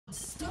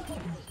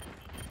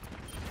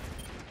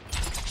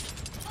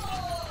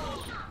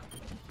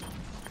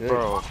Good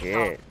Bro.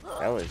 shit.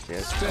 That was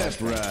just. Step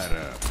right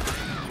up.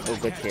 Oh,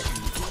 good shit.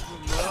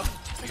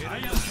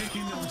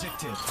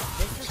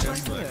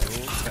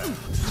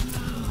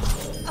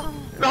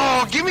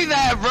 No, give me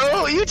that,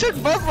 bro. You took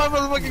both my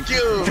motherfucking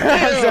kills.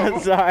 I'm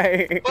so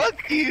sorry.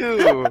 Fuck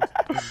you.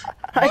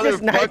 I just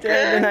sniped Motherfucker. her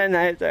and then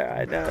I sniped her.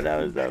 I know,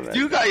 that was so bad.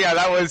 You got, yeah,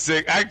 that was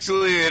sick.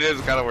 Actually, it is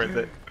kind of worth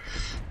it.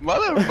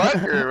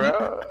 Motherfucker,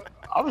 bro.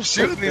 I'm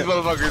shooting these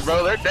motherfuckers,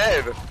 bro. They're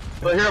dead.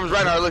 Look, here comes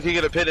Reinhardt. Look, he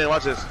get a pin in.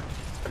 Watch this.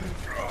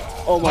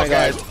 Oh my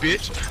god. Guys,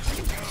 bitch.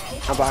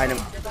 I'm behind him.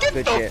 Get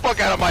Good the shit.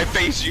 fuck out of my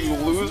face, you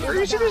loser.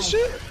 You see this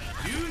shit?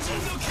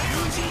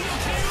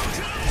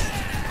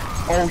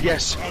 Oh,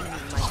 yes.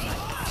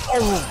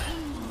 Oh.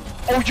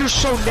 Oh, you're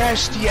so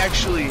nasty,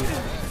 actually.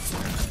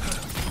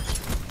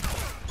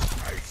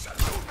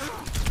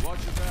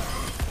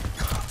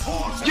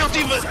 Yo,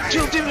 D.Va!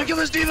 Kill D.Va! Kill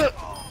this D.Va!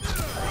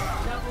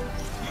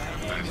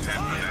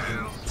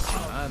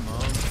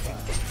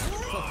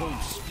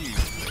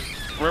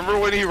 Remember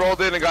when he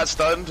rolled in and got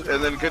stunned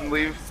and then couldn't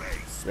leave?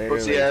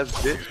 Pussy ass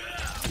bitch.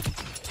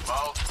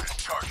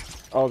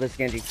 Oh, this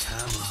Genji.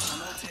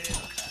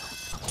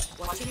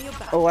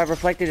 Oh, I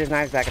reflected his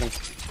knives back at him.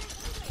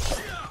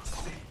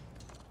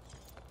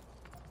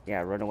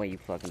 Yeah, run away, you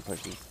fucking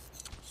pussy.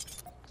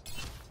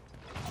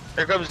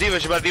 Here comes D.Va.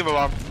 She about D.Va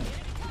bomb.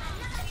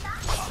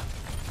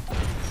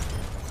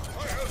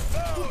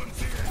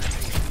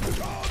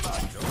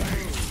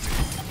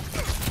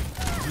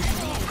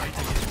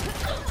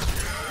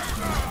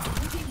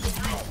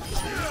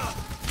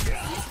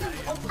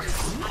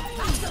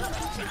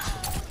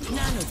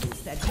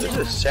 This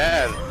is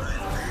sad.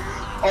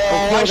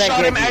 Oh, I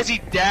shot him as he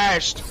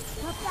dashed.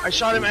 I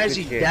shot him as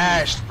he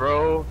dashed,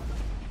 bro.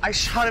 I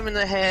shot him in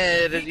the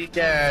head as he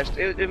dashed.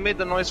 It made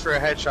the noise for a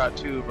headshot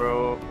too,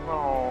 bro.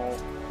 Oh.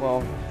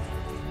 Well,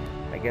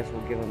 I guess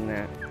we'll give him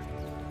that.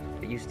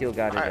 But you still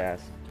got his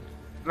ass.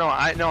 No,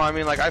 I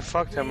mean like I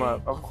fucked him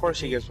up. Of course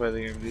he gets by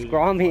the game, dude.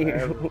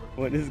 Scrommy,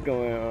 what is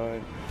going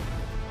on?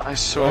 I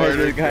swear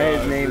to to guy's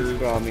God, name's dude.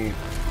 Scrommy.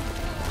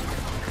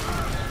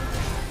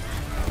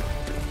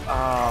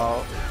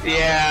 Oh,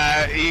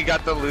 yeah, he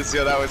got the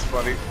Lucio. That was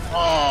funny.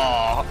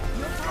 Oh,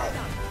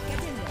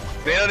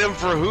 nailed him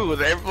for who?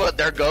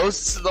 They're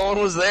ghosts. No one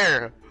was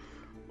there.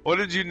 What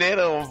did you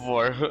nail him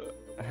for?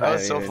 That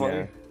was so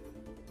funny.